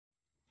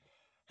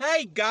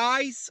Hey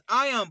guys,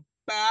 I am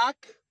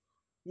back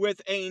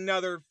with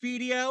another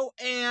video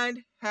and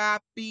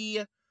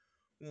happy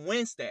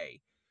Wednesday.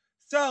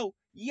 So,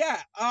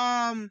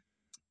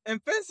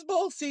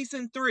 Invincible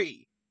Season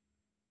 3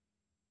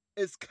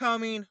 is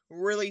coming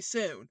really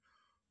soon.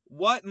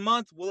 What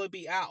month will it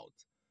be out?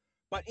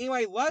 But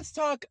anyway, let's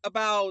talk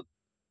about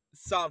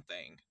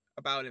something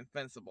about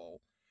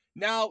Invincible.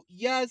 Now,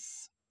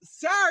 yes,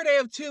 Saturday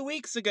of 2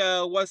 weeks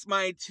ago was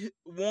my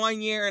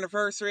 1 year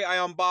anniversary. I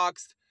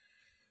unboxed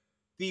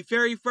the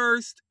very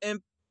first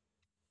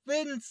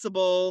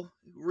Invincible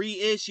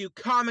reissue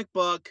comic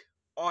book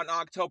on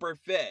October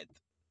 5th.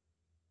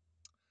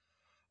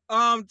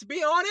 To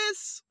be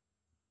honest,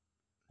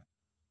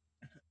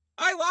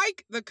 I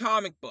like the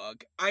comic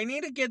book. I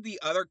need to get the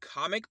other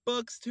comic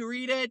books to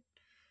read it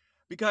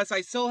because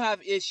I still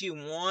have issue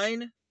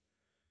 1.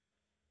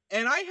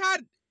 And I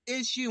had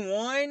issue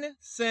 1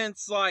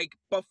 since like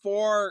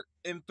before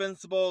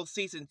Invincible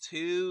Season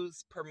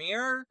 2's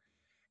premiere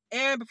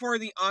and before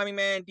the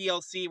Omni-Man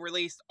DLC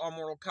released on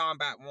Mortal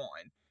Kombat 1.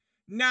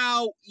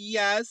 Now,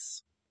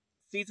 yes,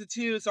 Season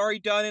 2 is already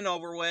done and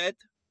over with.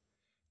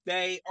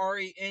 They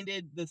already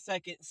ended the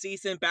second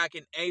season back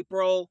in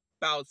April,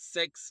 about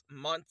 6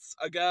 months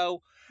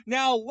ago.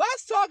 Now,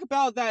 let's talk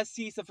about that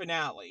season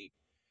finale.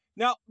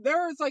 Now,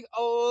 there's like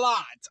a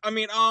lot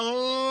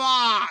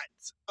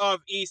of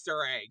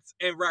Easter eggs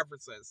and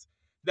references.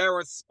 There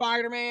was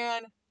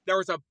Spider-Man, there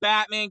was a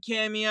Batman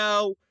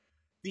cameo,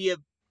 the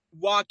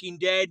Walking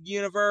Dead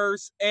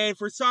universe, and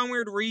for some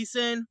weird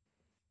reason,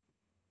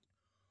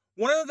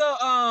 one of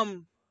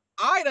the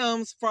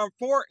items from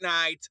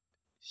Fortnite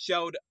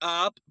showed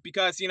up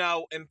because,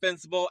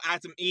 Invincible,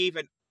 Adam Eve,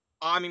 and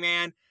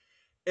Omni-Man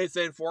is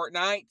in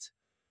Fortnite.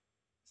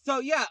 So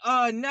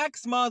yeah,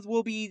 next month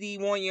will be the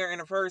 1 year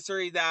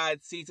anniversary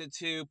that Season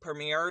 2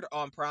 premiered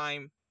on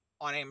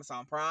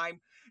Amazon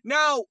Prime.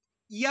 Now,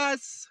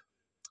 yes,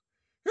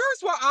 here's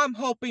what I'm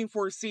hoping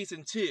for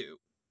Season 2.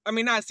 I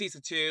mean, not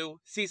Season 2,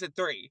 Season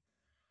 3.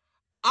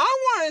 I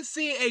want to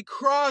see a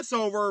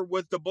crossover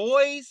with The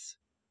Boys,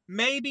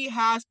 maybe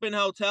Hazbin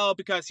Hotel,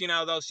 because,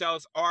 those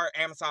shows are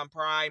Amazon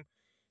Prime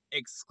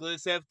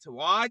exclusive to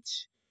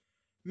watch.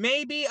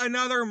 Maybe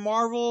another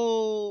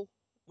Marvel,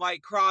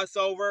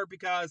 crossover,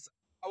 because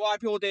a lot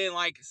of people didn't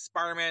like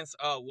Spider-Man's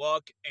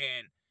look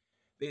in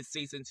this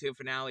Season 2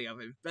 finale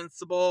of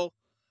Invincible.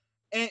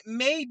 And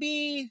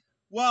maybe,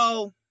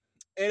 well,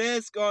 it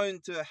is going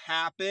to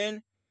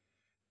happen,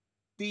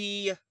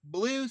 the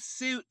blue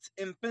suit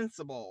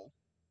Invincible.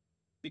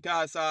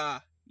 Because,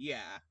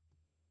 yeah.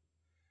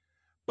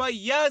 But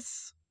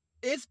yes,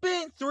 it's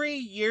been 3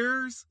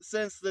 years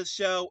since the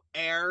show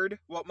aired,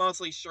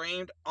 mostly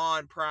streamed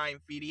on Prime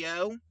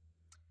Video.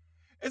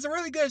 It's a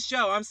really good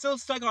show. I'm still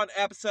stuck on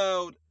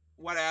episode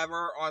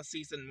whatever on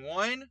season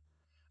 1.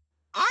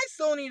 I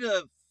still need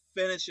to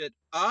finish it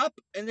up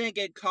and then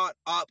get caught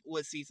up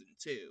with season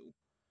 2.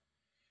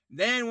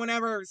 Then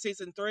whenever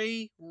season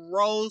 3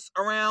 rolls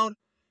around,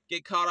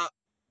 get caught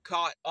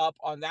up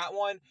on that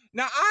one.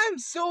 Now, I'm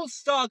still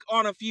stuck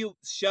on a few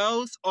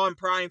shows on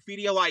Prime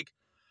Video.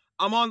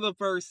 I'm on the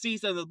first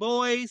season of The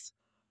Boys.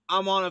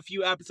 I'm on a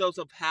few episodes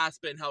of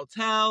Hazbin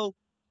Hotel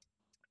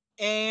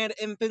and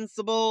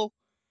Invincible,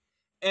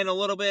 and a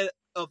little bit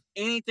of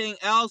anything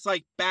else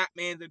like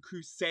Batman the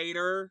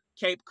Crusader,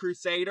 Cape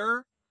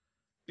Crusader,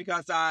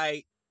 because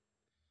I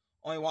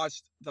only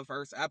watched the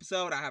first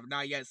episode. I have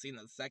not yet seen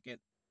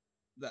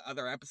the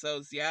other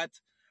episodes yet.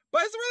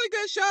 But it's a really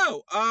good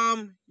show.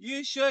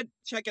 You should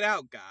check it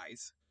out,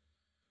 guys.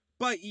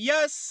 But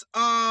yes,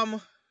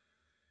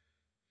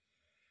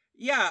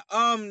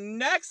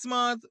 next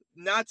month,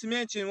 not to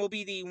mention, will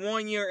be the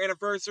 1 year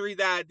anniversary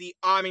that the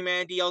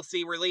Omni-Man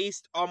DLC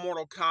released on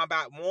Mortal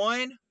Kombat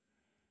 1.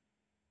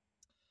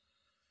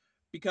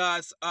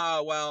 Because,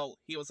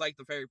 he was like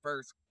the very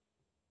first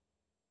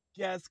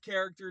guest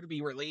character to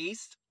be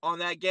released on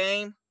that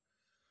game.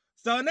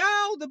 So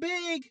now, the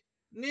big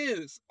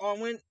news on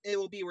when it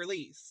will be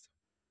released.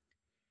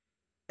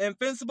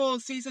 Invincible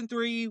Season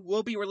 3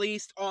 will be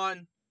released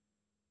on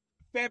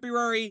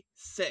February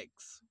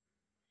 6th.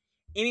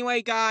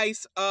 Anyway,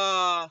 guys,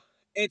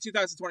 in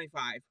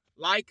 2025,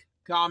 like,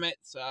 comment,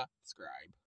 subscribe.